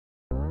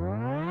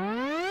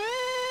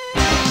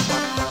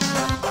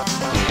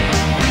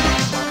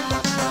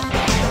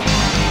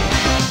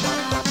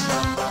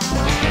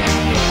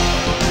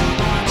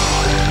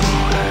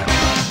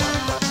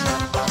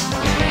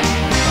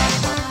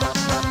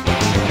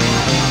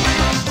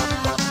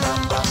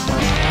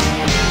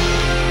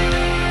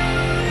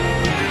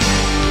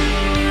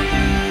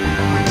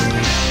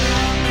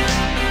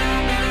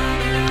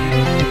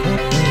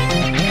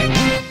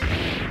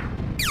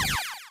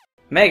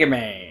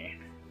Megaman.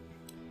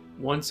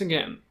 Once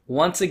again.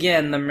 Once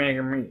again, the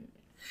Megaman.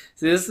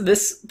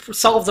 This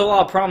solves a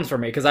lot of problems for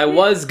me, because I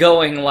was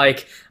going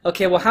like,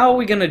 okay, well, how are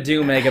we going to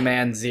do Mega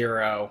Man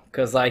Zero?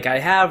 Because, like, I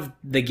have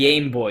the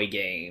Game Boy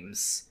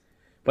games,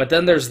 but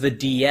then there's the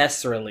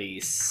DS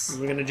release.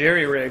 We're going to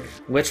jerry-rig.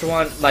 Which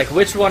one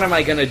am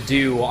I going to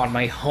do on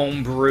my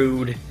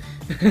homebrewed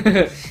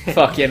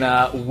fucking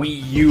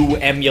Wii U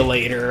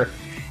emulator?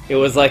 It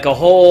was, like, a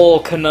whole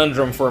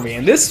conundrum for me,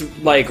 and this,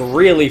 like,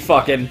 really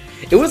fucking...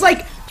 It was,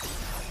 like...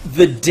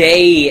 the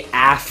day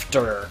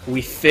after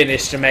we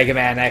finished Mega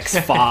Man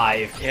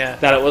X5, yeah.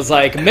 that it was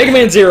like, Mega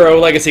Man Zero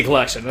Legacy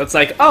Collection. It's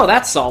like, oh,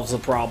 that solves the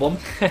problem.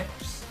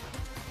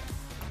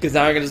 Because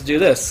now I can just do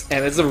this,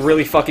 and it's a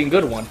really fucking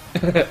good one.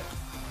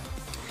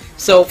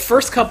 So,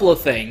 first couple of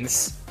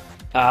things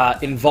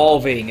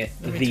involving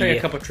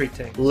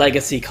the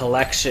Legacy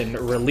Collection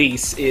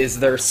release is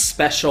their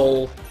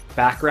special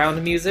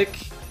background music.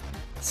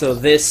 So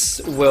this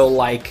will,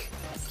 like...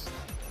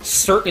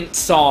 certain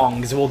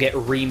songs will get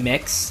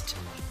remixed.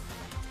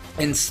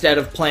 Instead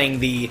of playing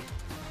the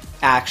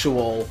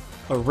actual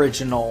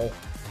original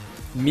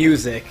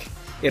music,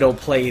 it'll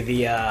play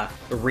the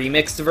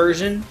remixed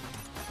version.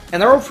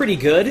 And they're all pretty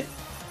good,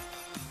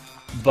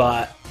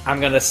 but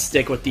I'm gonna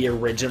stick with the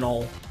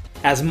original,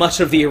 as much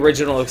of the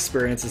original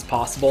experience as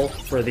possible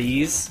for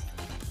these.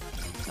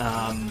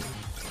 And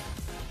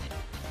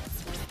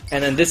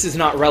then this is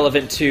not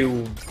relevant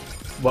to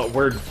what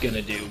we're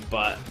gonna do,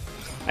 but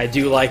I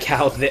do like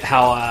how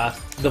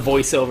the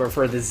voiceover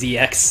for the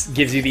ZX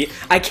gives you the...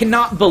 I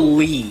cannot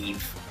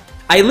believe...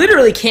 I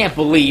literally can't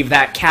believe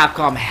that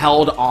Capcom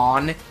held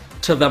on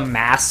to the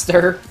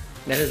master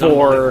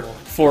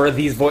for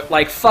these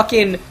like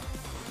fucking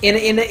in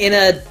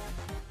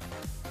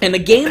a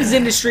games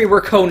industry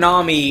where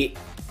Konami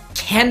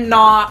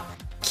cannot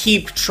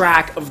keep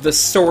track of the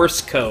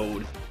source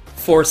code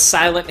for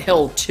Silent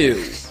Hill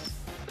 2,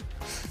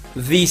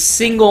 the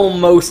single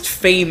most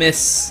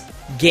famous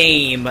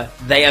game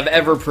they have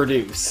ever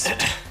produced,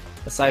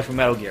 aside from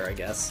Metal Gear, I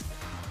guess.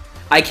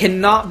 I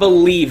cannot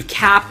believe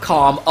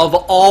Capcom, of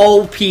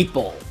all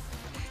people,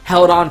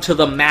 held on to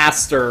the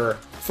master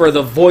for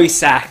the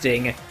voice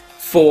acting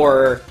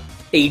for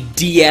a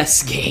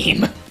DS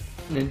game.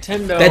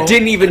 Nintendo... that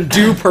didn't even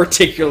do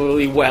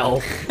particularly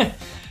well.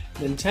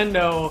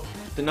 Nintendo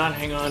did not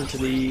hang on to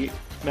the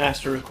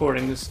master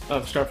recordings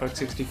of Star Fox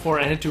 64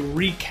 and had to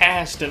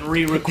recast and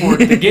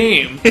re-record the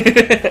game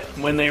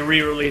when they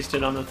re-released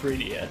it on the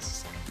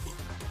 3DS.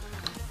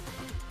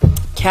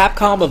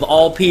 Capcom, of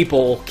all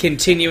people,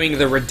 continuing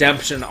the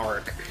redemption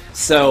arc.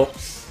 So,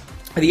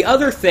 the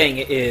other thing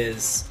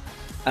is,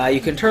 you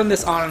can turn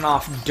this on and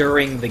off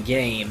during the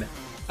game.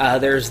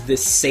 There's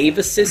this save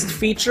assist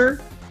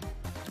feature,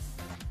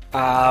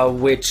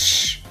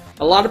 which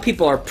a lot of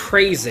people are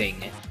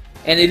praising,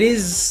 and it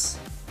is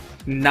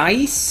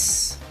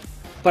nice,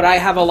 but I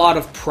have a lot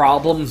of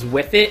problems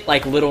with it,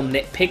 like little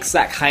nitpicks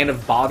that kind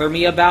of bother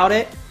me about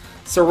it.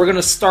 So we're going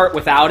to start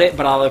without it,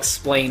 but I'll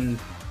explain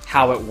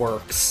how it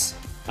works.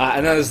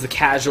 And then there's the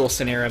casual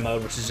scenario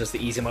mode, which is just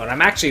the easy mode.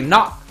 I'm actually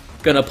not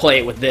going to play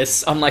it with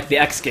this, unlike the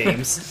X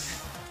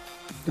games,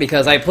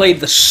 because I played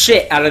the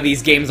shit out of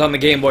these games on the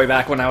Game Boy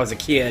back when I was a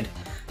kid.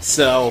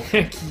 So,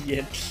 I'm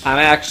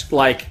actually,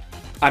 like,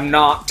 I'm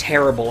not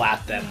terrible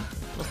at them.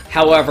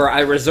 However,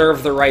 I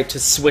reserve the right to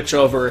switch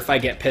over if I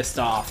get pissed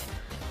off.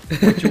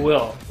 Which you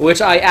will.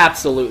 Which I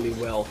absolutely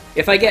will.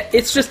 If I get...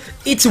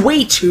 It's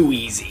way too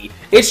easy.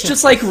 It's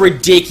just, like,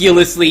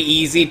 ridiculously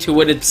easy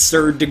to an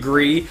absurd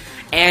degree,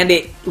 and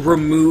it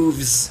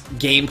removes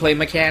gameplay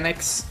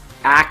mechanics.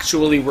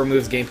 Actually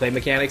removes gameplay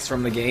mechanics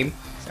from the game.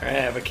 Sorry, I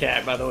have a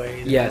cat, by the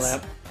way.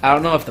 Yes. I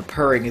don't know if the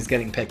purring is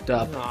getting picked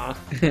up. Aw.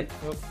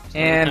 Oh,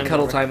 and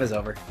cuddle time is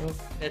over. Oh,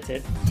 that's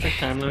it. Quick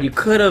time limit. You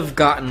could have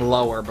gotten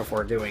lower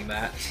before doing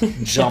that.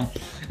 Jump.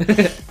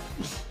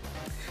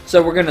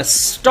 So we're gonna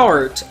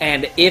start,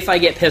 and if I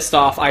get pissed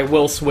off, I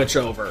will switch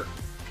over.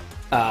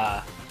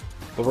 But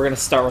we're gonna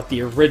start with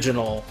the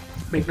original.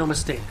 Make no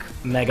mistake.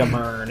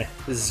 Megaman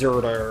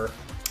Zerder.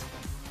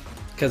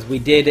 Because we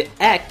did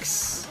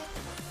X,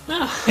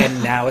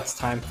 and now it's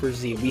time for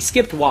Z. We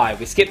skipped Y.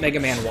 We skipped Mega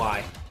Man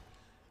Y.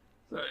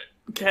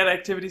 Cat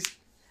activities.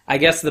 I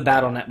guess the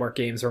Battle Network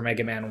games were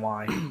Mega Man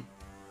Y.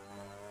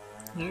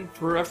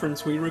 For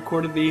reference, we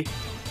recorded the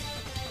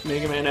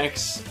Mega Man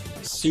X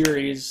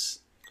series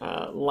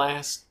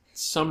last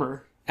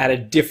summer. At a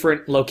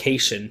different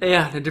location.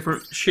 Yeah, a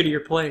different,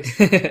 shittier place.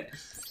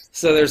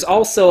 So there's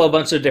also a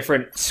bunch of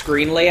different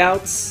screen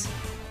layouts.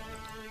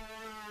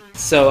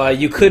 So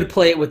you could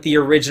play it with the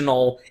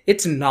original.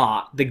 It's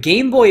not. The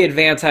Game Boy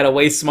Advance had a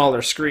way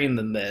smaller screen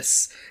than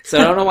this. So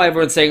I don't know why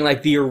everyone's saying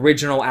like the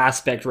original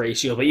aspect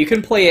ratio, but you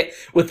can play it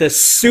with a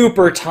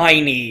super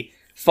tiny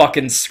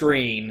fucking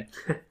screen.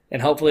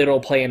 And hopefully it'll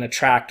play in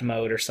attract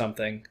mode or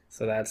something.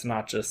 So that's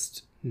not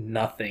just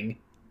nothing.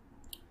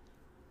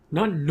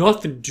 Not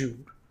nothing,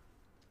 dude.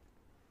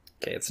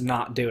 Okay, it's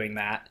not doing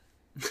that.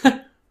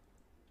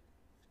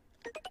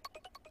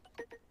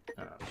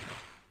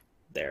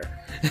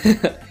 There.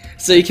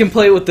 So you can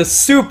play with the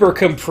super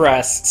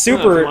compressed,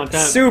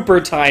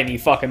 super tiny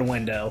fucking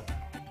window.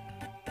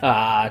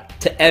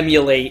 To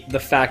emulate the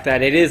fact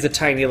that it is a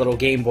tiny little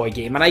Game Boy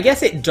game. And I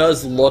guess it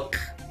does look...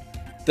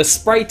 The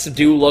sprites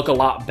do look a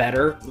lot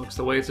better. Looks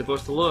the way it's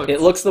supposed to look. It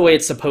looks the way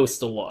it's supposed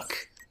to look.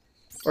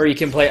 Or you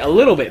can play a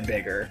little bit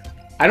bigger.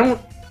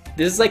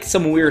 This is like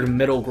some weird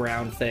middle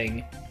ground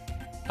thing,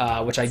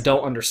 which I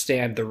don't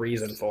understand the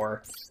reason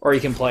for. Or you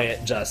can play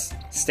it just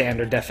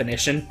standard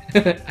definition,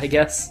 I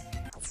guess.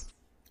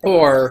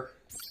 Or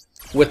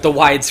with the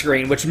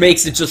widescreen, which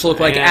makes it just look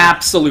like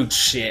absolute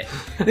shit.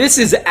 This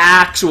is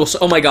actual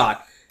oh my god.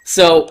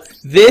 So,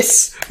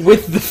 this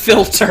with the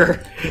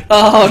filter.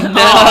 Oh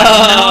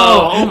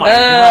no! Oh my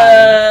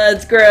god.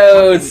 It's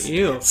gross.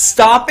 Ew.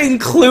 Stop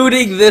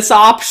including this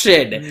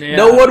option. Yeah.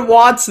 No one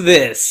wants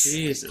this.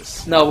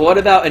 Jesus. No, what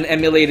about an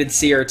emulated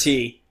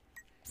CRT?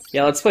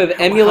 Yeah, let's play the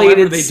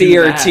emulated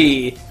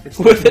CRT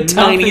with a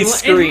tiny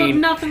screen. It looked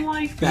nothing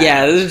like that.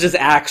 Yeah, this is just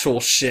actual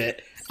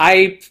shit.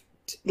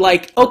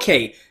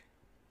 Okay,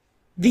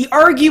 the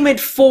argument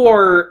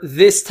for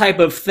this type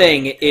of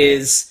thing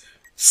is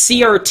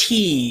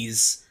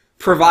CRTs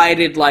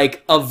provided,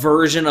 like, a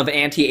version of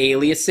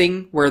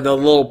anti-aliasing where the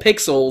little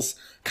pixels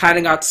kind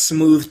of got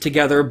smoothed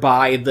together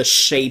by the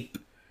shape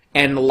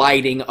and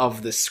lighting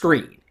of the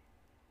screen.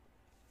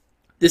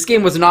 This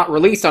game was not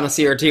released on a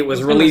CRT, it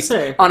was released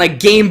on a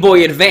Game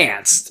Boy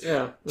Advanced.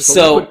 Yeah,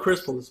 so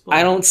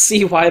I don't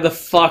see why the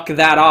fuck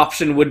that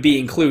option would be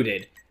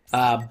included.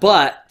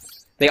 But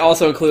they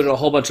also included a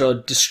whole bunch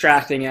of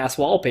distracting-ass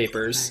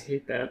wallpapers. I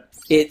hate that.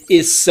 It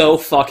is so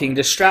fucking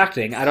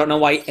distracting. I don't know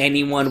why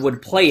anyone would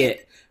play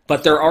it,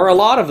 but there are a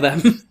lot of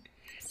them.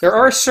 There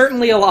are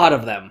certainly a lot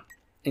of them,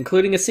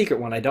 including a secret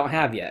one I don't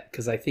have yet,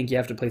 because I think you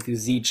have to play through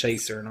Z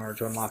Chaser in order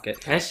to unlock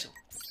it. Yes.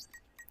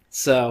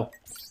 So,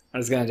 I'm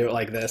just going to do it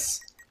like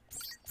this.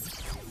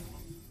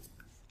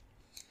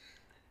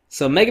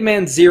 So, Mega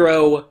Man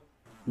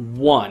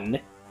 1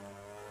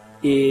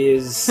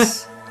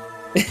 is...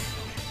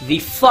 the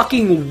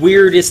fucking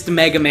weirdest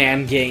Mega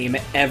Man game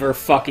ever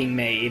fucking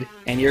made.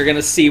 And you're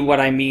gonna see what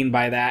I mean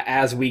by that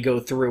as we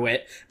go through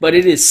it. But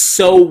it is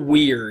so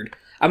weird.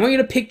 I want you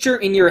to picture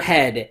in your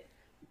head,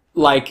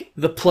 like,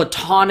 the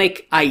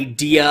platonic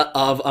idea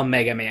of a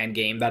Mega Man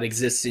game that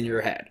exists in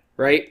your head,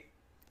 right?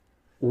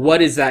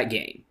 What is that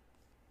game?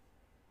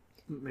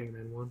 Mega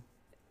Man 1.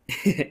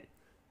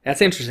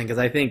 That's interesting, because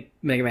I think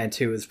Mega Man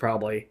 2 is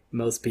probably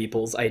most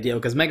people's ideal,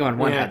 because Mega Man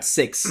 1 had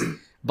 6...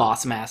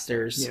 boss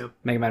masters. Yeah.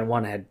 Mega Man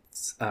 1 had...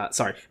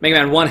 Mega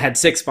Man 1 had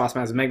 6 boss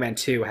masters, Mega Man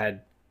 2 had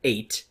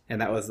 8,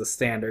 and that was the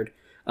standard.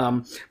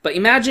 But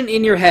imagine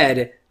in your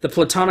head the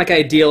platonic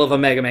ideal of a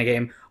Mega Man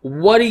game.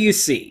 What do you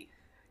see?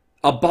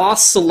 A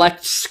boss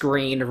select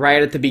screen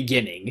right at the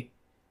beginning,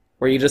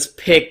 where you just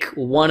pick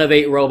one of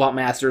 8 robot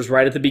masters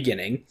right at the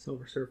beginning.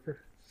 Silver Surfer.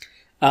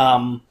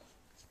 And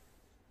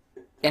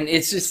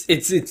it's just...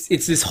 It's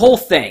this whole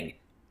thing.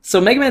 So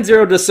Mega Man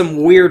 0 does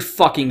some weird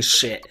fucking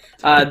shit.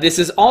 This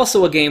is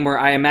also a game where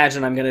I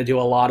imagine I'm going to do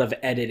a lot of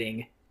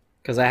editing,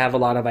 because I have a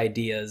lot of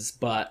ideas,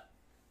 but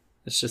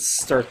let's just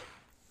start.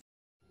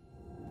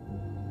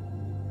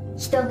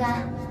 人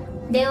が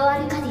ネオア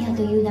ルカディア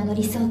という名の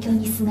理想郷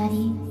にすが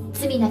り、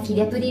罪なき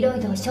レプリロイ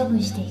ドを処分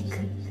していく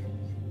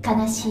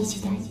悲しい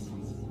時代。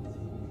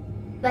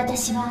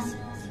私は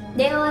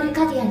ネオアル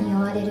カディアに追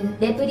われる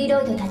レプリ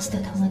ロイドたちと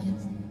共に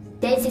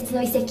伝説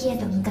の遺跡へ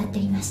と向かって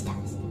いました。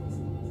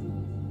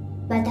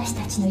私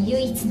たちの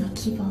唯一の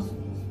希望、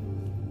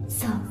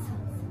そう、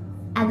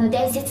あの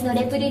伝説の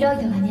レプリロイ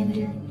ドが眠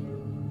る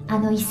あ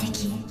の遺跡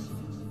へ。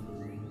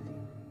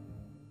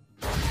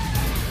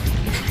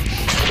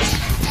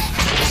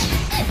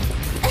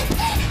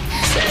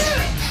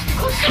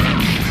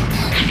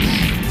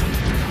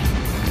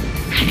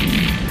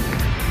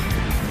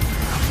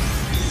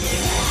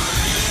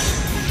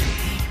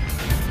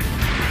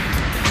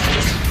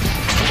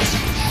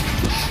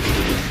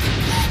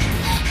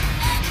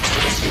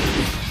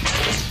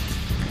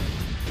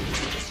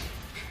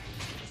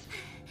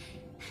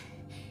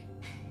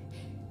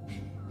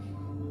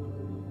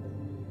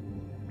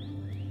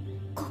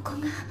ここ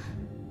が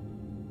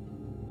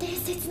伝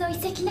説の遺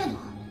跡なの？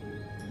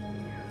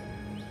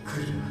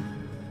来る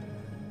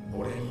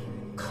俺に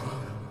川が。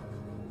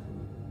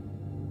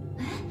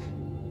え？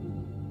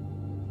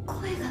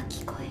声が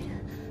聞こえる。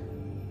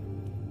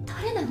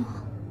誰なの？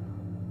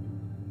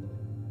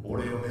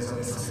俺を目覚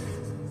めさせ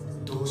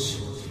どうし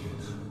ようって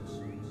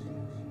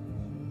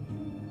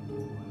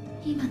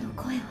いうんだ。今の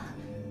声は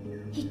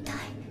一体。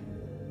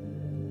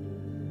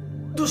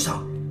どうし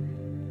た？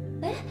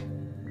え？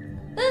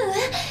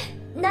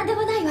なんで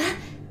もないわ。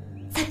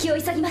先を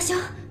急ぎましょ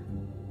う。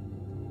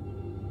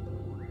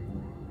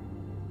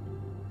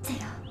ゼロ、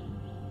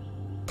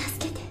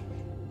助けて。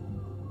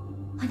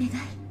お願い。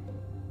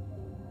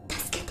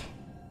助けて。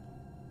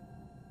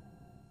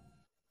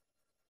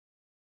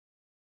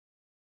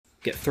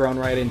Get thrown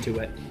right into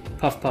it.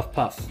 Puff, puff,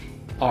 puff.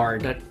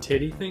 Ard. That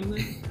titty thing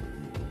then?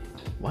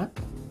 What?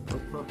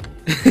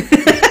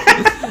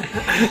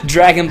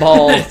 Dragon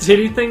Ball.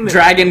 Titty thing.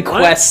 Dragon What?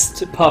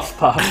 Quest Puff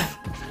Puff.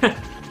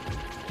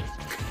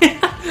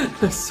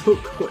 That's so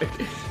quick.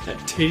 That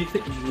titty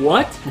thing.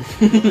 What?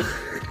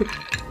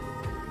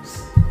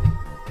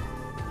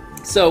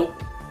 So,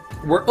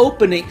 we're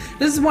opening...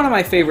 This is one of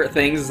my favorite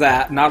things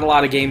that not a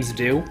lot of games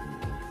do.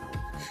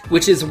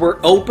 Which is we're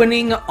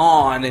opening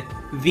on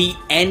the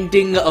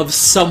ending of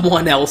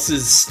someone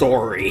else's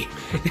story.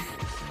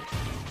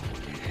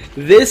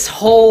 This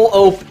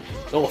whole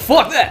Oh,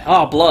 fuck that!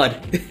 Oh,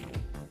 blood.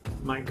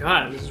 My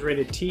god, this is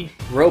rated T.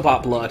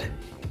 Robot blood.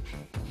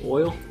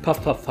 Oil.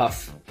 Puff, puff,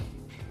 puff.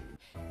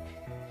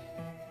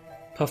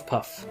 Puff,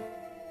 puff.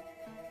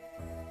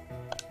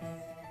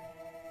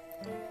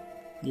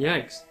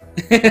 Yikes.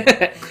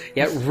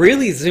 Yeah, it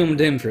really zoomed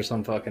in for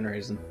some fucking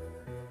reason.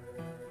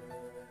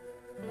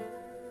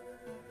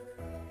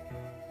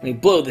 Let me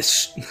blow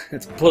this.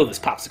 Let's blow this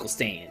popsicle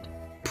stand.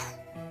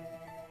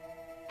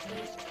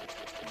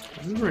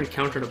 I've never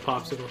encountered a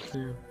popsicle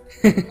stand.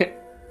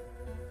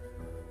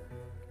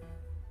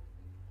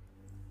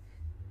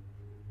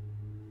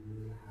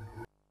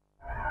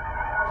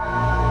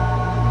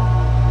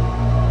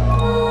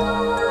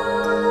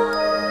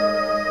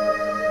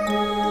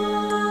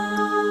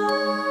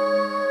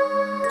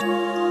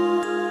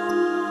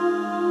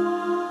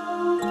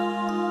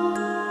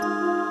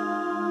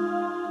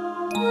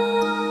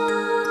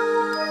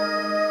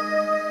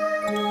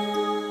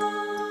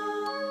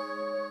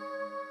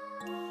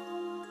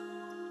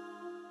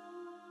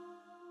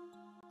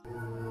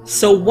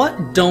 So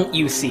what don't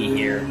you see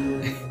here?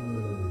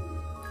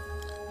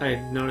 I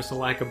noticed a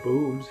lack of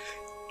boobs.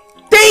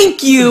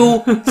 Thank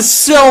you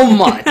so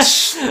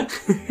much!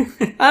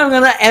 I'm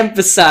gonna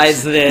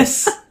emphasize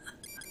this.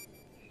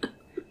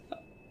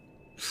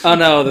 Oh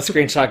no, the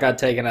screenshot got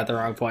taken at the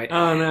wrong point.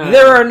 Oh no.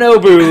 There are no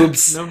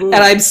boobs. No boobs.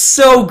 And I'm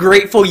so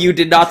grateful you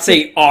did not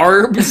say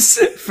arms,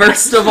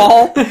 first of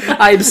all.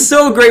 I'm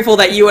so grateful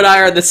that you and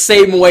I are on the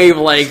same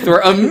wavelength, where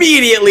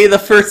immediately the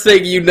first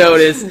thing you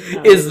notice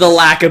is the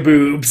lack of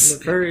boobs.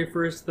 The very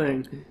first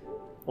thing.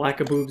 Lack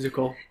of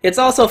boobsicle. It's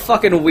also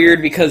fucking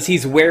weird because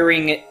he's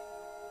wearing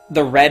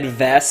the red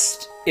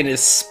vest in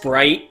his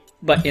sprite,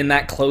 but in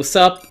that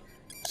close-up,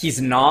 he's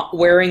not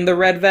wearing the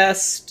red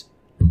vest.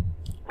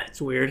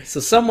 That's weird. So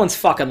someone's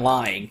fucking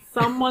lying.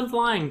 Someone's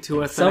lying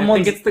to us, and I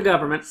think it's the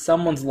government.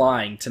 Someone's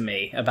lying to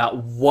me about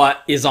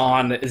what is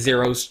on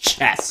Zero's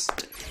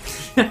chest.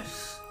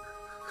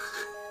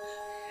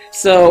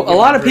 So, a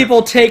lot of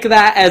people take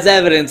that as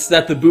evidence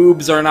that the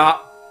boobs are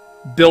not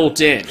built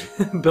in.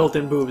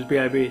 Built-in boobs,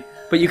 B.I.B.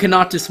 But you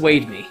cannot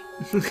dissuade me.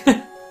 You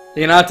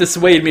cannot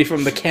dissuade me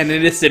from the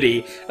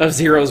canonicity of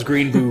Zero's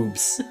green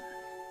boobs.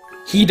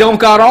 He don't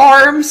got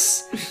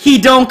arms! He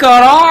don't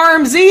got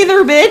arms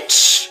either,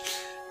 bitch!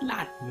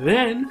 Not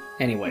then.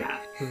 Anyway.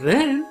 Not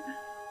then.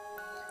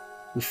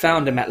 We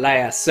found him at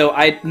last. So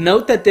I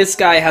note that this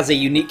guy has a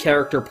unique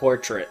character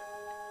portrait.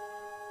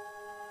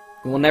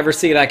 We'll never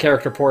see that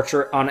character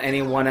portrait on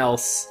anyone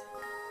else.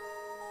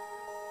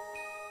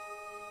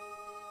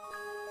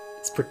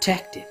 It's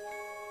protected.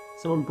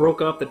 Someone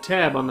broke off the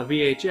tab on the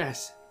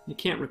VHS. You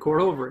can't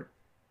record over it.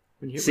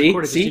 When you hit See?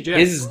 record, it See? just ejects.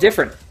 His is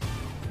different.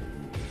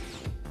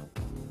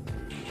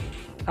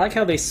 I like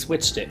how they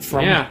switched it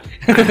from... Yeah.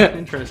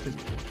 Interesting.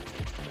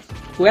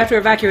 We have to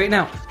evacuate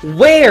now.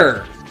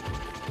 Where?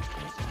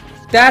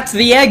 That's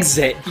the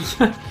exit.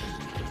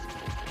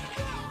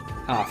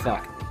 Oh,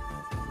 fuck.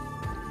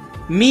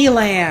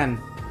 Milan.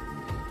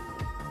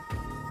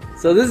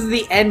 So this is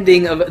the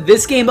ending of...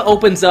 This game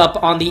opens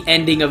up on the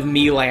ending of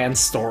Milan's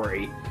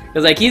story.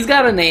 Because, like, he's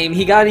got a name,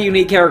 he got a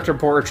unique character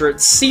portrait,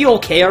 Seal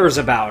cares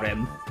about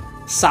him.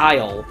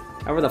 Sile.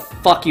 However the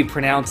fuck you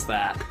pronounce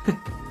that.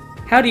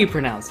 How do you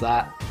pronounce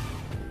that?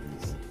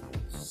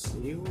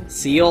 Seal?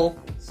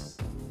 Seal?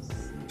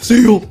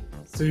 Seal!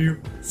 Seal.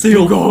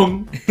 Seal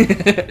Gong.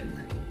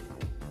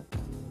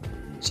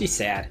 She's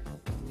sad.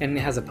 And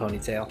has a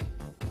ponytail.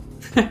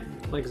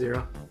 Like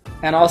Zero.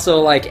 And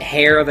also, like,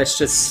 hair that's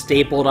just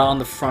stapled on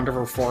the front of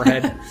her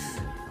forehead.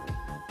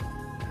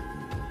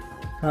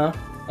 Huh?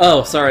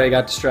 Oh, sorry, I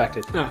got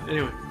distracted. Oh,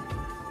 anyway.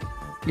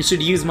 You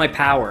should use my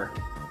power.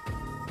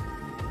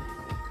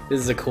 This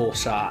is a cool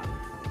shot.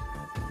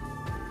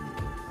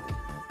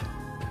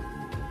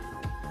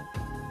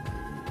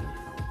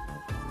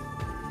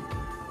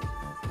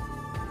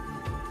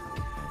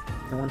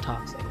 No one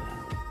talks like that.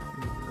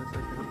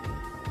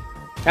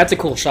 That's a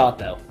cool shot,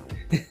 though.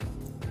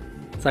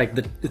 It's like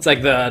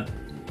the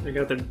They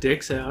got their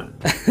dicks out.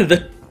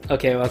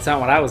 okay, well, that's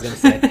not what I was gonna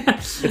say.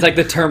 It's like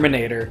the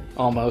Terminator,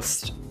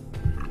 almost.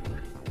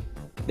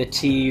 The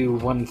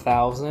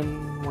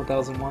T-1000,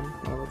 1001,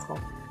 whatever it's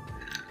called.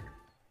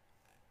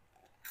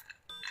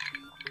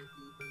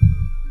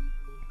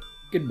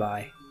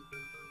 Goodbye.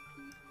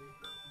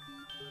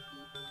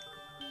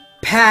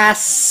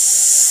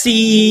 Passy!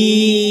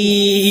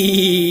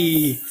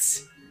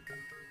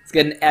 Let's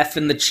get an F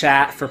in the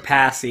chat for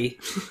Passy.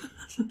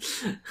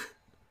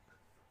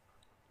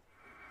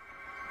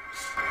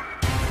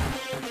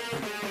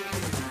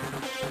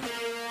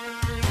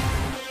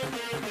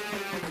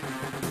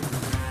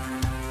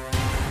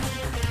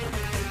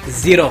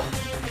 Zero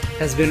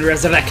has been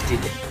resurrected.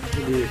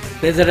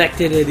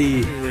 Resurrected.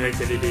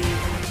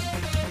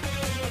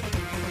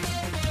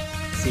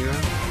 Zero,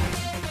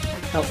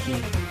 help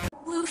me.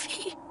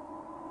 Luffy,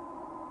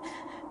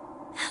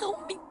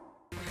 help me.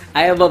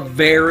 I have a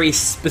very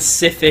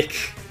specific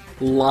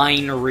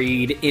line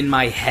read in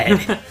my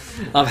head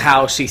of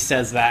how she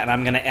says that, and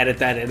I'm gonna edit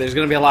that in. There's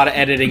gonna be a lot of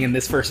editing in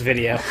this first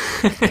video.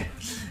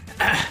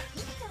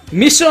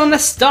 Mission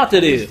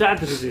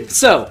started.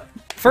 So,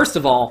 first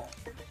of all,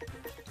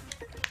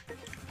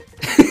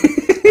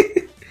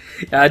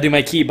 I do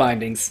my key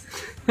bindings.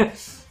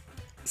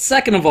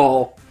 Second of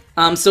all,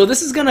 so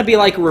this is gonna be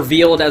like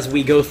revealed as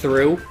we go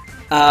through,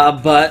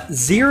 but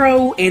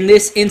Zero in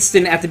this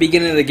instant at the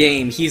beginning of the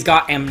game, he's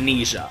got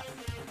amnesia.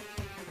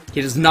 He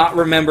does not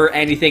remember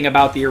anything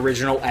about the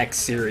original X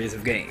series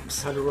of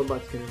games. How do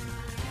robots get in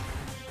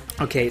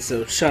Okay,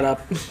 so shut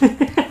up.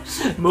 there?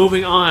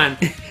 Moving on.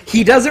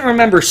 He doesn't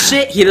remember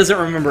shit, he doesn't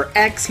remember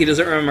X, he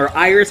doesn't remember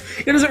Iris,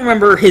 he doesn't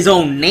remember his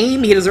own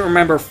name, he doesn't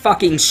remember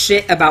fucking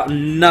shit about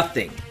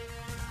nothing.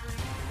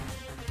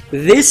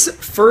 This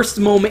first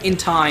moment in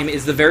time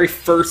is the very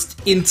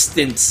first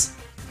instance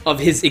of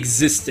his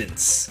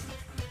existence.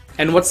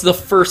 And what's the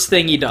first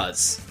thing he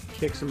does?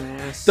 Kick some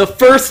ass. The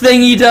first thing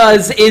he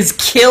does is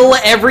kill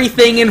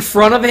everything in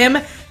front of him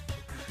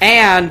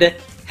and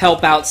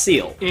help out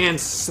Seal. And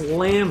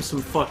slam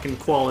some fucking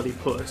quality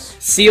puss.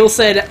 Seal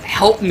said,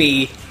 help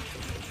me,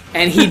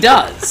 and he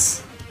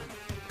does.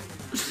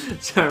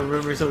 So I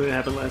remember something that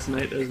happened last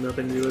night that has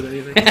nothing to do with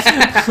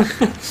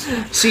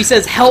anything. She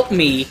says, help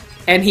me,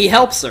 and he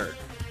helps her.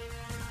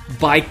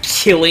 By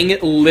killing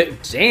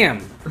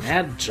Damn,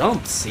 mad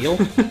jump, Seal.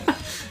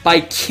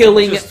 By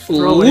killing Just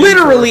throw it into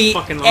literally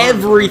her fucking arm.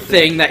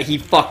 everything that he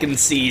fucking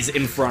sees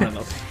in front of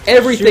him.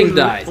 Everything Shooting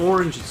dies.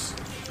 Oranges.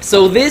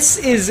 So this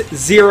is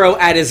Zero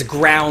at his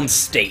ground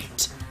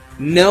state.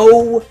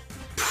 No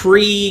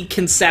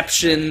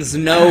preconceptions,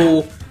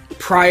 no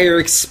prior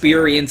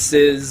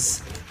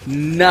experiences,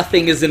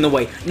 nothing is in the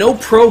way. No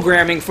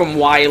programming from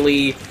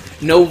Wily,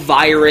 no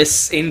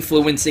virus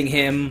influencing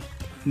him,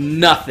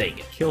 nothing.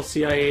 Kill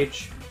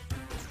CIH.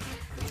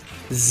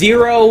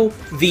 Zero,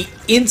 the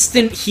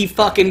instant he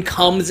fucking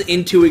comes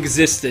into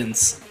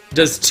existence,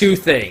 does two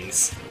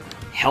things.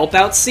 Help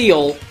out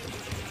Seal,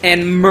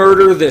 and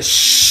murder the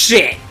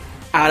shit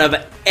out of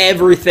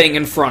everything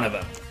in front of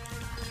him.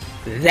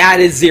 That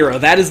is Zero.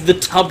 That is the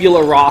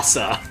tabula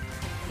rasa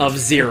of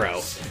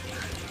Zero.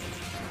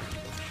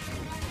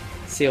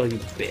 Seal, you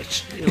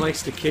bitch. He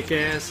likes to kick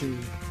ass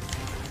and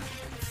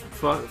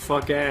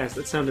fuck ass.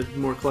 That sounded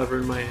more clever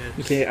in my head.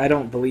 Okay, I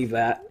don't believe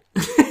that.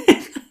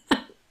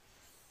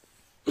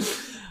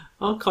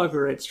 I'll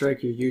copyright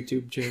strike your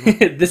YouTube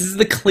channel. This is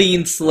the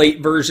clean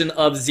slate version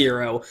of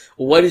Zero.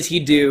 What does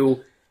he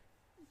do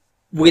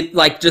with,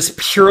 like, just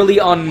purely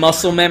on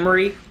muscle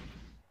memory?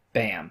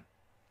 Bam.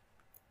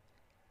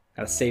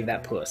 Gotta save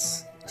that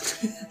puss.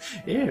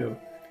 Ew.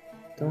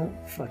 Don't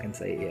fucking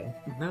say ew.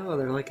 No,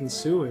 they're like in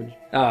sewage.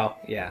 Oh,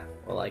 yeah.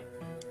 Well, like,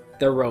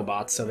 they're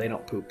robots, so they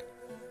don't poop.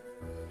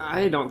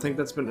 I don't think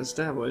that's been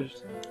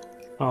established.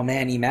 Oh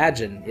man,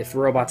 imagine if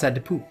robots had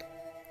to poop.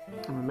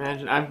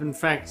 Imagine. I've in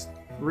fact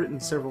written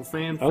several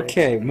fanfics.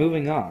 Okay,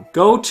 moving on.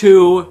 Go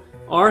to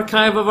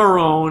Archive of Our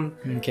Own.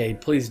 Okay,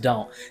 please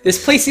don't.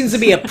 This place seems to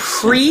be a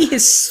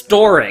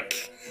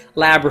prehistoric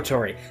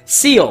laboratory.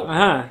 Seal,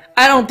 Uh-huh.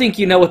 I don't think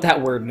you know what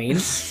that word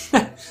means.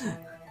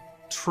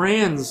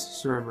 Trans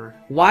server.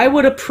 Why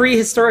would a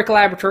prehistoric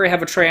laboratory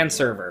have a trans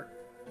server?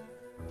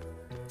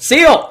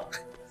 Seal!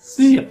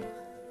 Seal.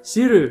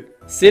 Siru.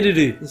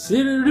 Sididu.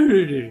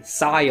 Siru.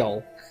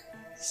 Sile.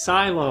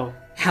 Silo.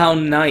 How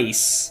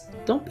nice.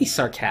 Don't be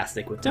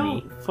sarcastic with me.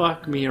 Don't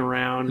fuck me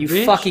around, You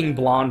bitch. fucking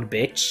blonde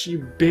bitch. You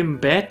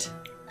bimbet.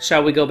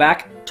 Shall we go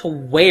back to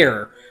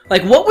where?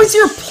 Like, what was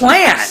your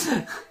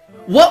plan?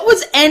 What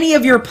was any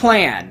of your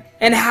plan?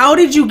 And how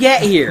did you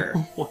get here?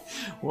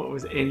 What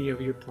was any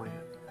of your plan?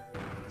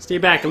 Stay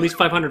back at least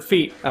 500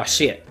 feet. Oh,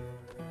 shit.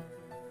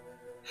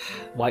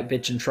 White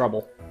bitch in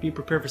trouble. Be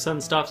prepared for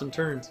sudden stops and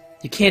turns.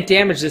 You can't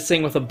damage this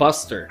thing with a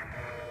buster.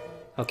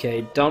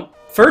 Okay, don't...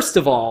 First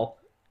of all,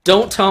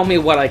 don't tell me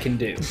what I can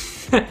do.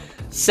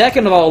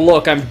 Second of all,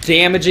 look, I'm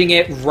damaging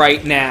it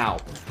right now.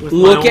 With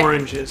Look my at,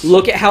 oranges.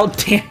 Look at how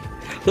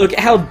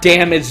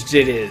damaged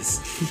it is.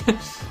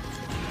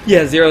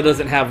 Yeah, Zero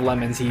doesn't have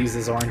lemons, he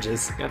uses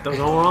oranges. Got those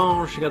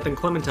orange, you got them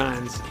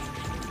clementines.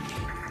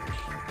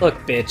 Look,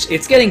 bitch,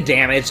 it's getting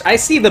damaged. I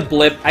see the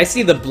blip. I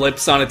see the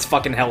blips on its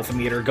fucking health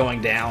meter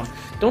going down.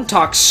 Don't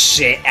talk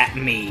shit at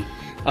me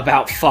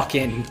about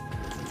fucking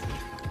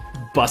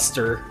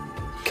Buster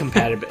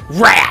compatibility.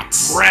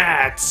 Rats!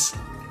 Rats!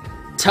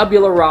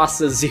 Tabula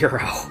rasa 0.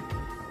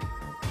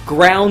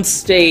 Ground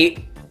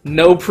state,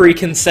 no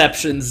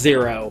preconception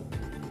 0.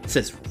 It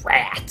says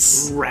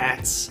rats.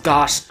 Rats.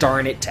 Gosh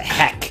darn it to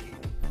heck.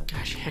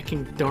 Gosh,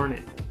 hecking darn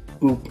it.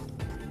 Oop.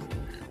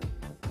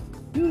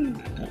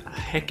 A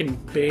heckin'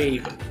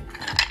 babe.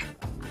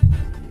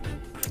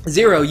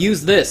 0,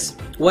 use this.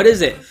 What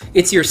is it?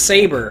 It's your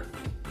saber.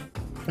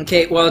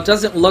 Okay, well, it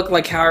doesn't look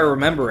like how I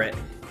remember it.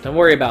 Don't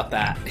worry about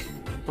that.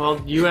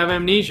 Well, you have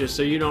amnesia,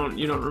 so you don't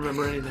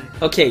remember anything.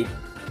 Okay,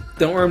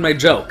 don't ruin my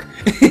joke.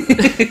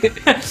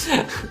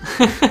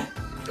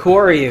 Who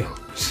are you?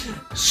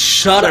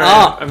 Shut Sorry,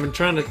 up! I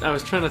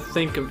was trying to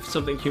think of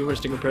something humorous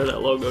to compare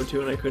that logo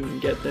to, and I couldn't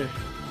get there.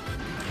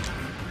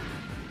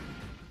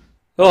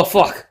 Oh,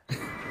 fuck.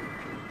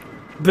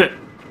 But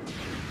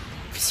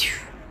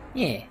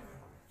Yeah.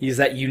 Use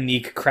that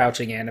unique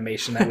crouching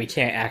animation that we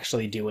can't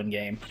actually do in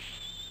game.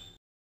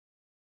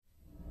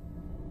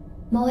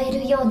 燃え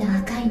るような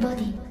赤いボデ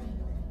ィ、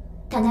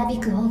たなび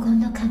く黄金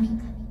の髪、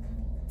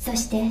そ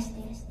して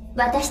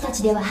私た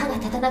ちでは歯が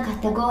立たなかっ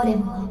たゴーレ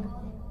ムを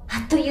あ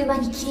っという間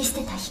に切り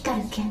捨てた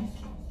光る剣。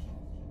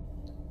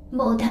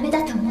もうダメ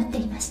だと思って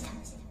いました。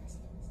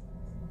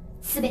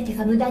全て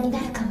が無駄にな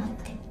るかもっ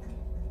て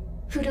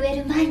震え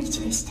る毎日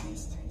でした。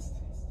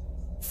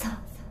そう、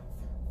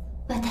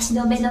私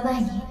の目の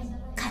前に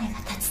彼が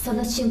立つそ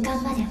の瞬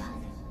間までは。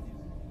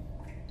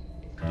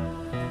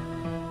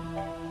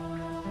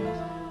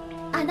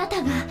あな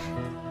たが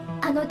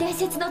あの伝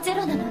説のゼ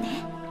ロなの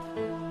ね。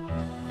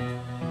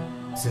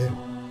ゼロ、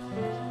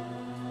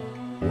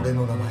俺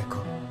の名前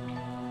か。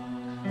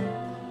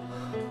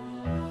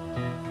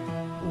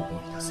思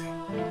い出せ。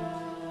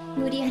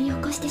無理やり起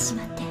こしてし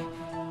まって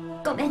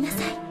ごめんな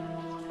さい。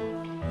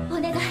お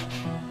願い、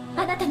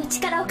あなたの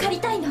力を借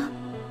りたいの。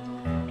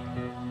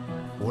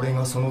俺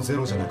がそのゼ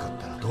ロじゃなかっ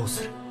たらどう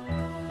する？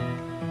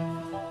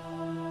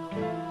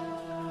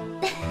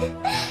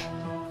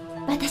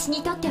私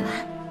にとっては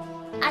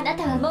あな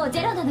たはもう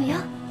ゼロなのよ。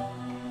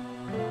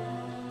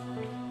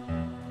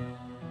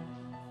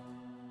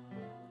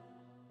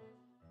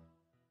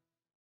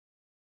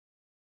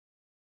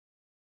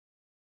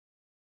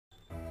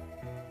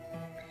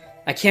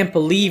I can't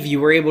believe you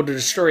were able to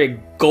destroy a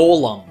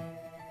golem.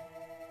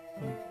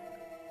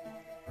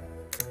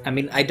 I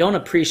mean, I don't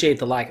appreciate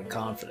the lack of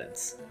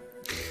confidence.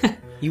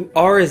 You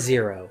are a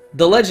Zero,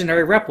 the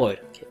legendary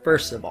Reploid. Okay,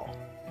 first of all,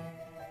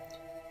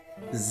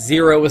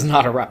 Zero is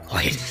not a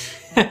Reploid.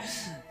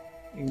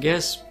 I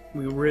guess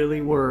we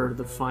really were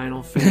the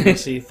Final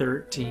Fantasy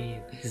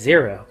 13.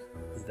 Zero.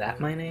 Is that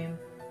my name?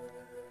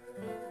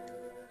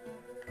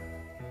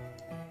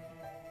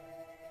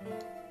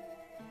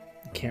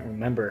 I can't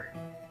remember.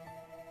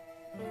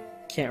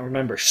 Can't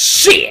remember.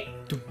 Shit!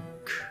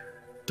 Dunk,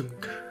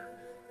 dunk.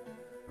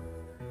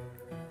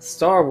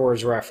 Star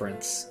Wars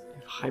reference.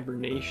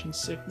 Hibernation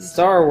sickness?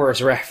 Star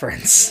Wars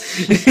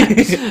reference.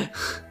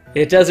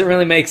 It doesn't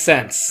really make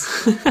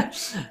sense.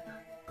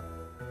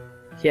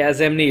 He has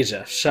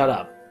amnesia. Shut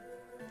up.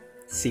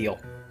 Seal.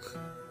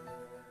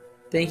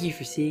 Thank you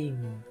for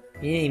seeing me.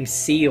 Your name's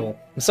Seal.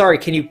 I'm sorry,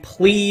 can you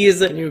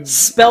please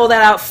spell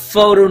that out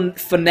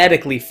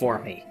phonetically for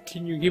me?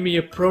 Can you give me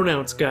a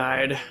pronouns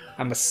guide?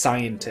 I'm a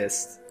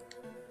scientist.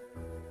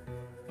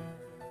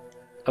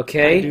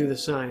 Okay? I do the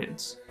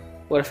science.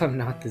 What if I'm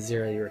not the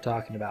Zero you were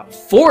talking about?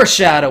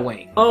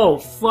 Foreshadowing! Oh,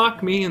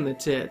 fuck me in the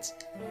tits.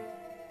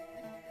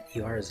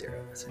 You are a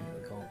Zero. That's what I'm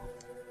gonna call him.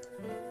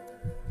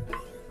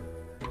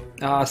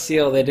 Ah,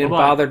 Seal, they didn't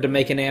Bye-bye. bother to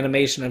make an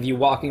animation of you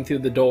walking through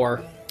the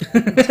door.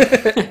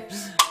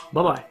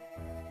 Bye-bye.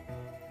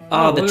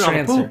 Oh, the look at all the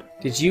transfer.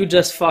 poop. Did you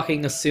just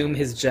fucking assume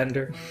his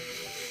gender?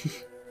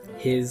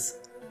 His.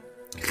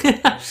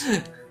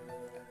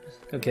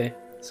 Okay,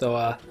 so,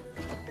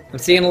 I'm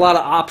seeing a lot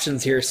of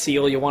options here,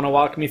 Seal. You want to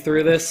walk me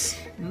through this?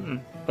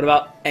 Mm-mm. What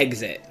about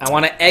exit? I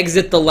want to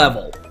exit the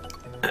level.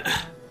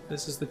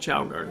 This is the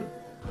Chow Garden.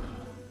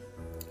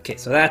 Okay,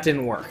 so that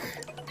didn't work.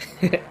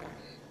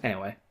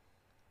 Anyway.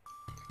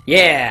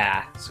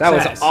 Yeah! That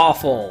was Success.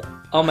 awful.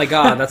 Oh my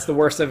god, that's the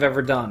worst I've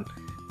ever done.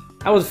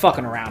 I was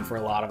fucking around for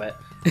a lot of it.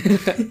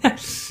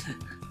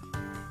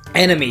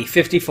 Enemy,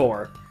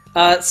 54.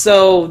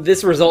 So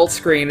this result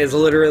screen is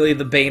literally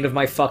the bane of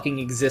my fucking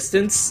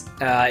existence.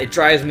 It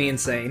drives me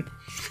insane.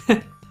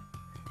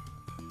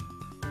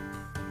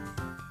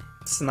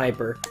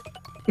 Sniper.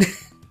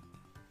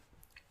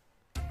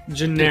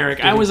 Generic.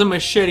 I was a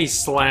machete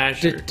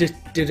slasher.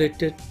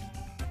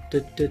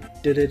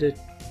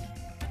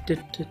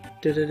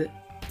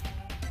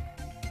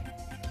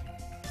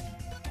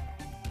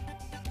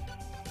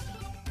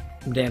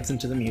 I'm dancing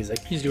to the music.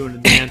 He's doing a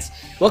dance.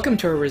 Welcome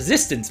to a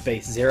resistance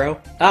base,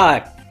 Zero.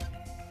 Ah,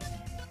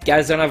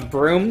 guys don't have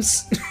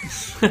brooms?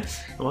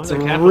 Well, It's the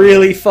capital-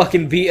 really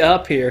fucking beat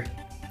up here.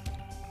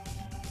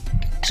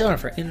 Shown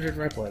for injured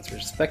Reploids,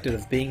 respected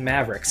of being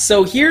Mavericks.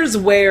 So here's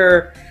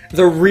where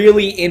the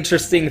really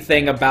interesting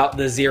thing about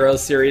the Zero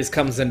series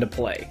comes into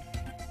play.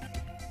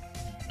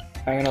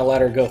 I'm gonna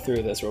let her go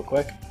through this real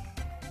quick.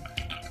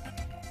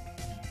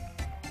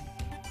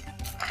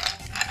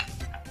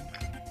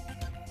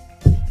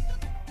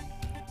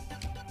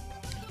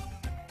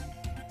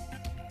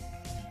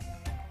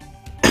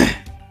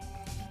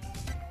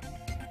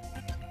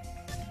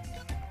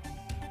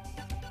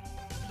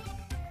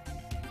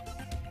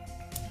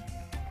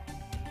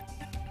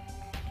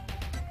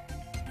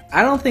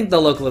 I don't think the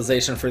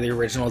localization for the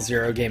original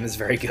Zero game is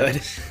very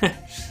good.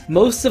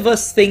 Most of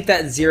us think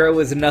that Zero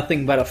is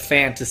nothing but a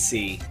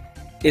fantasy.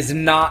 is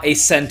not a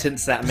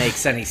sentence that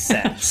makes any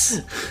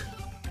sense.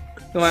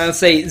 You want to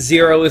say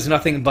Zero is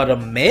nothing but a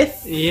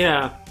myth?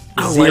 Yeah.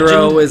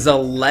 Zero is a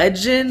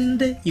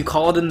legend? You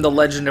called him the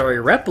legendary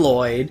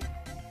Reploid.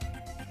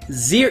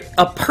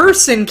 A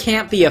person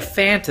can't be a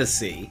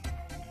fantasy.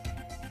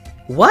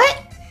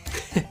 What?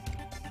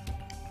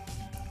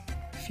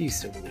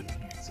 Refuse to believe in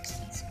your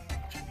existence.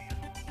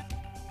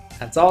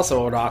 That's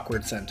also an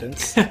awkward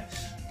sentence.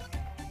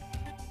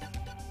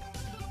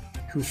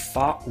 Who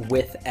fought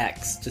with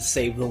X to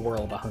save the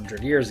world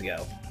 100 years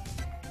ago.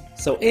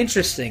 So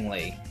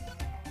interestingly,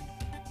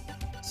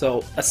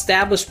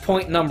 established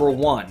point number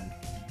 1.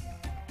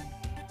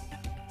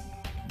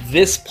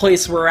 This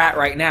place we're at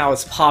right now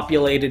is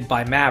populated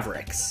by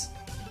Mavericks.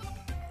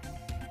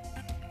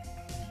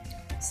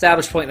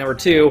 Established point number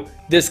 2,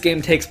 this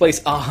game takes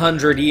place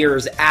 100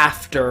 years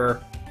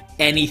after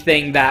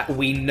anything that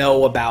we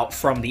know about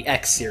from the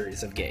X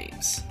series of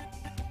games.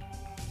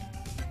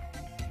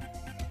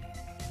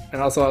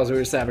 And also, as we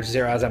established,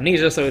 Zero has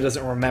amnesia, so he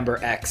doesn't remember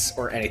X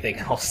or anything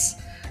else.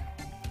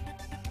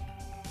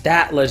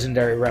 That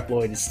legendary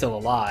Reploid is still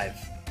alive.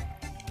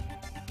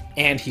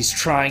 And he's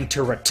trying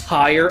to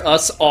retire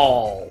us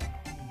all.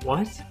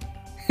 What?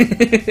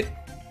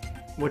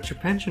 What's your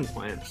pension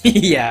plan?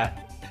 Yeah.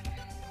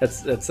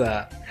 That's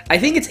I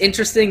think it's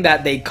interesting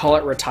that they call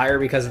it retire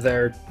because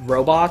they're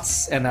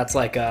robots, and that's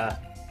like a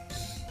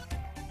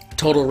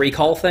Total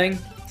Recall thing.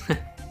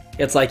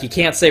 It's like, you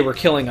can't say we're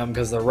killing them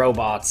because they're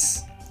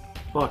robots.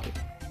 Fuck it.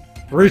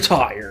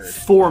 Retired.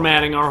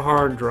 Formatting our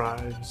hard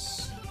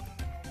drives.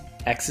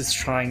 X is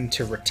trying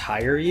to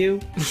retire you?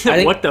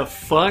 What the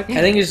fuck?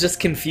 I think he's just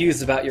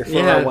confused about your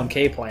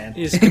 401k plan.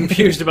 He's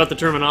confused about the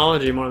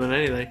terminology more than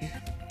anything.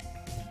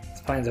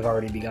 His plans have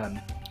already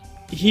begun.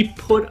 He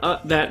put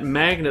up that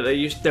magnet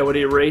that would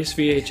erase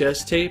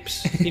VHS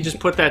tapes. He just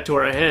put that to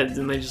our heads,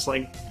 and they just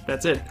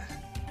that's it.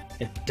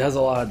 It does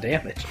a lot of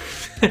damage.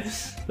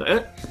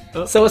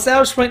 So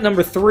established point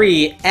number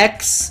 3,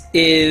 X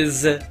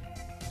is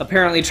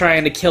apparently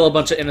trying to kill a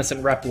bunch of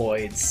innocent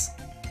Reploids.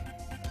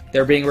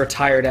 They're being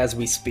retired as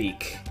we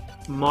speak.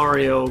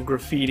 Mario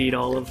graffitied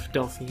all of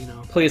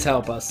Delfino. Please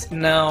help us.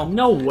 No.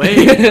 No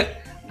way!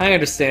 I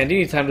understand. You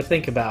need time to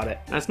think about it.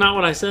 That's not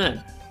what I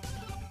said.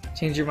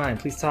 Change your mind.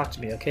 Please talk to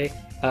me, okay?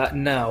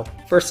 No.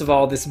 First of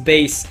all, this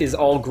base is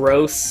all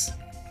gross.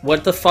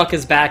 What the fuck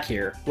is back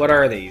here? What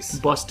are these?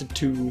 Busted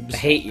tubes. I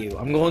hate you.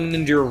 I'm going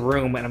into your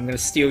room and I'm gonna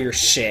steal your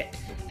shit.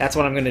 That's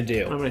what I'm gonna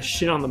do. I'm gonna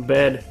shit on the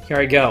bed. Here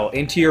I go.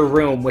 Into your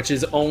room, which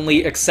is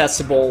only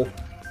accessible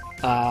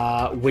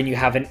when you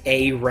have an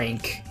A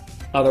rank.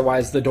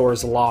 Otherwise, the door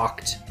is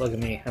locked. Look at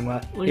me.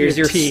 Here's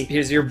your tea.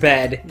 Here's your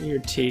bed. Your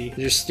tea.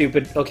 Your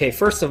stupid. Okay,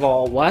 first of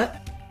all, what?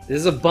 This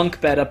is a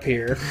bunk bed up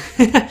here.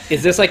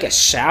 Is this like a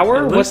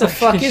shower? What the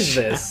fuck is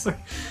this?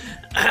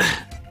 And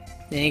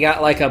you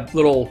got like a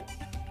little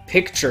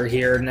picture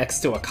here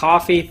next to a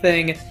coffee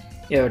thing.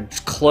 You know,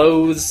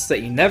 clothes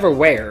that you never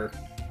wear.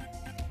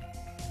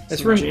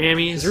 This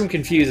room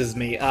confuses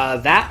me.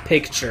 That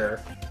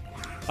picture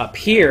up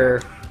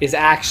here is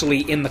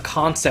actually in the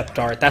concept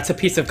art. That's a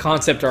piece of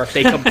concept art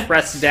they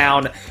compressed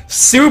down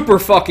super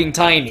fucking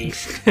tiny.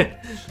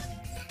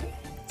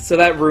 So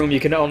that room you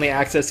can only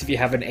access if you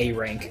have an A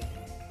rank.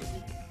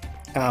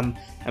 I'm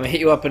gonna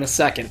hit you up in a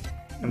second.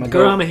 I'm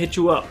gonna hit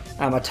you up.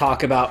 I'm gonna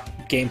talk about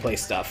gameplay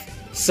stuff.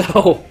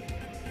 So,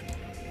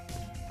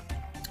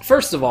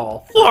 first of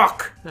all,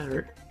 fuck!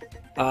 That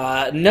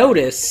hurt.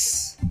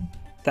 Notice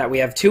that we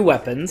have 2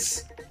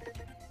 weapons.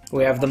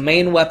 We have the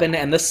main weapon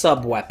and the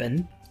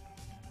sub-weapon.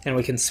 And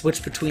we can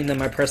switch between them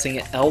by pressing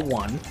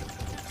L1.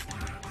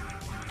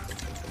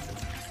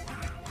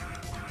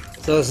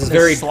 So this is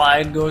the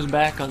slide goes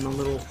back on the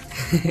little...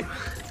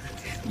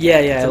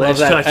 yeah, I love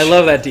that. Touch. I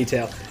love that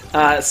detail.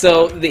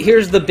 So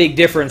here's the big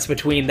difference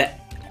between the...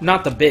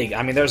 Not the big,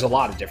 I mean there's a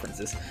lot of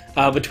differences.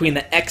 Between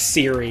the X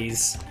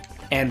series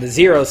and the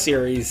Zero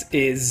series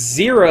is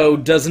Zero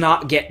does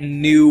not get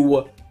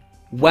new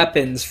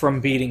weapons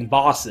from beating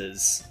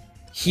bosses.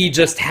 He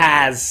just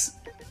has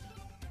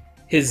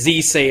his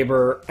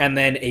Z-Saber and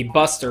then a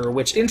Buster,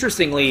 which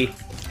interestingly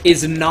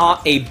is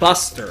not a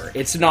Buster.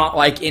 It's not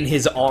like in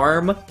his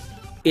arm.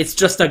 It's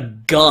just a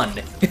gun.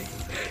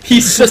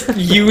 He's just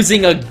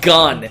using a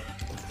gun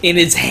in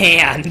his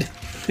hand.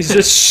 He's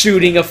just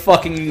shooting a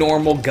fucking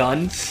normal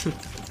gun.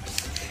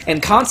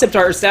 And concept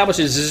art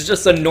establishes this is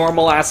just a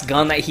normal-ass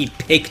gun that he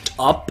picked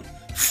up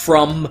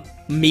from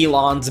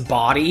Milan's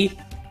body.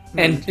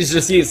 And is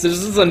just used. This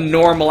is a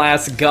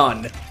normal-ass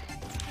gun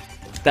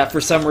that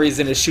for some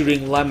reason is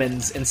shooting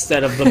lemons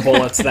instead of the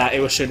bullets that it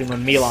was shooting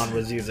when Milan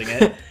was using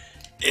it.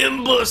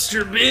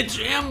 Ambuster, bitch!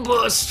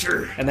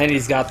 Ambuster! And then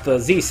he's got the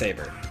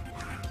Z-Saber.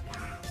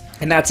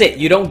 And that's it.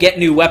 You don't get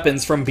new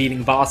weapons from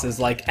beating bosses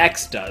like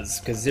X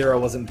does, because Zero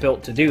wasn't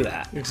built to do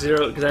that.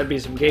 Zero, because that'd be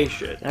some gay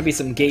shit. That'd be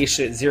some gay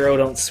shit. Zero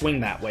don't swing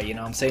that way, you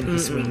know what I'm saying? He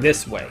swing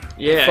this way.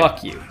 Yeah.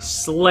 Fuck you.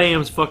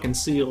 Slams fucking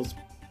seals.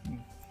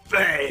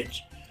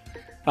 Badge.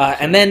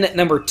 And then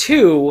number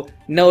 2,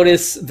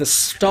 notice the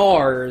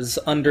stars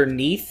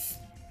underneath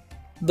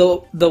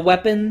the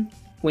weapon.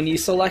 when you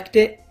select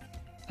it,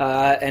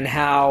 and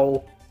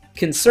how,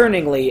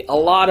 concerningly, a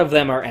lot of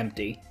them are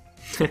empty.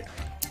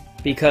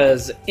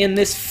 Because in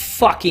this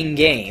fucking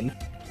game,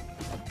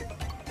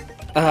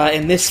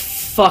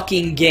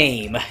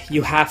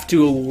 you have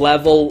to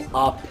level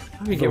up.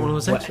 How do you get one of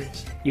those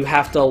entries? You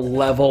have to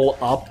level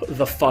up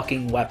the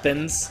fucking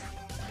weapons.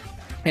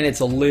 And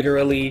it's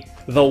literally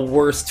the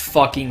worst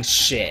fucking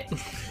shit.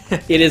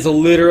 It is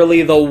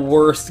literally the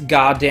worst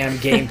goddamn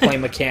gameplay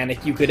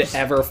mechanic you could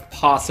ever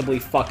possibly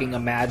fucking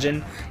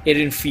imagine. It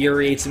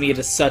infuriates me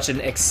to such an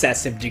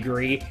excessive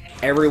degree.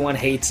 Everyone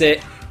hates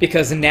it,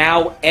 because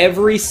now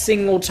every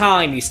single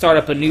time you start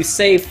up a new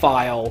save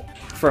file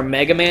from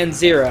Mega Man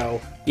Zero,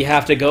 you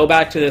have to go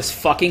back to this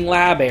fucking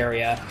lab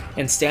area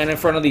and stand in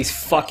front of these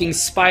fucking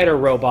spider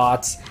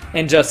robots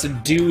and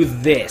just do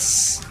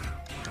this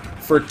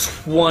for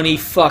 20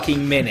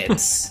 fucking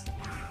minutes.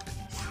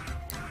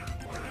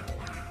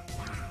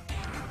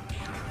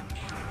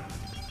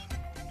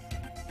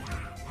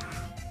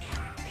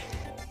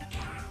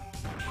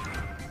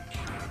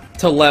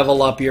 To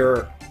level up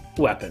your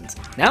weapons.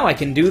 Now I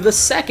can do the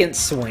second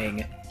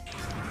swing.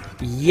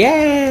 Yay!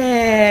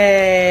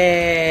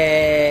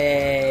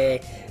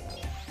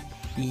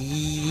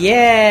 Yay!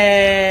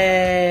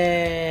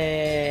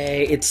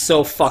 It's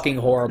so fucking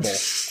horrible.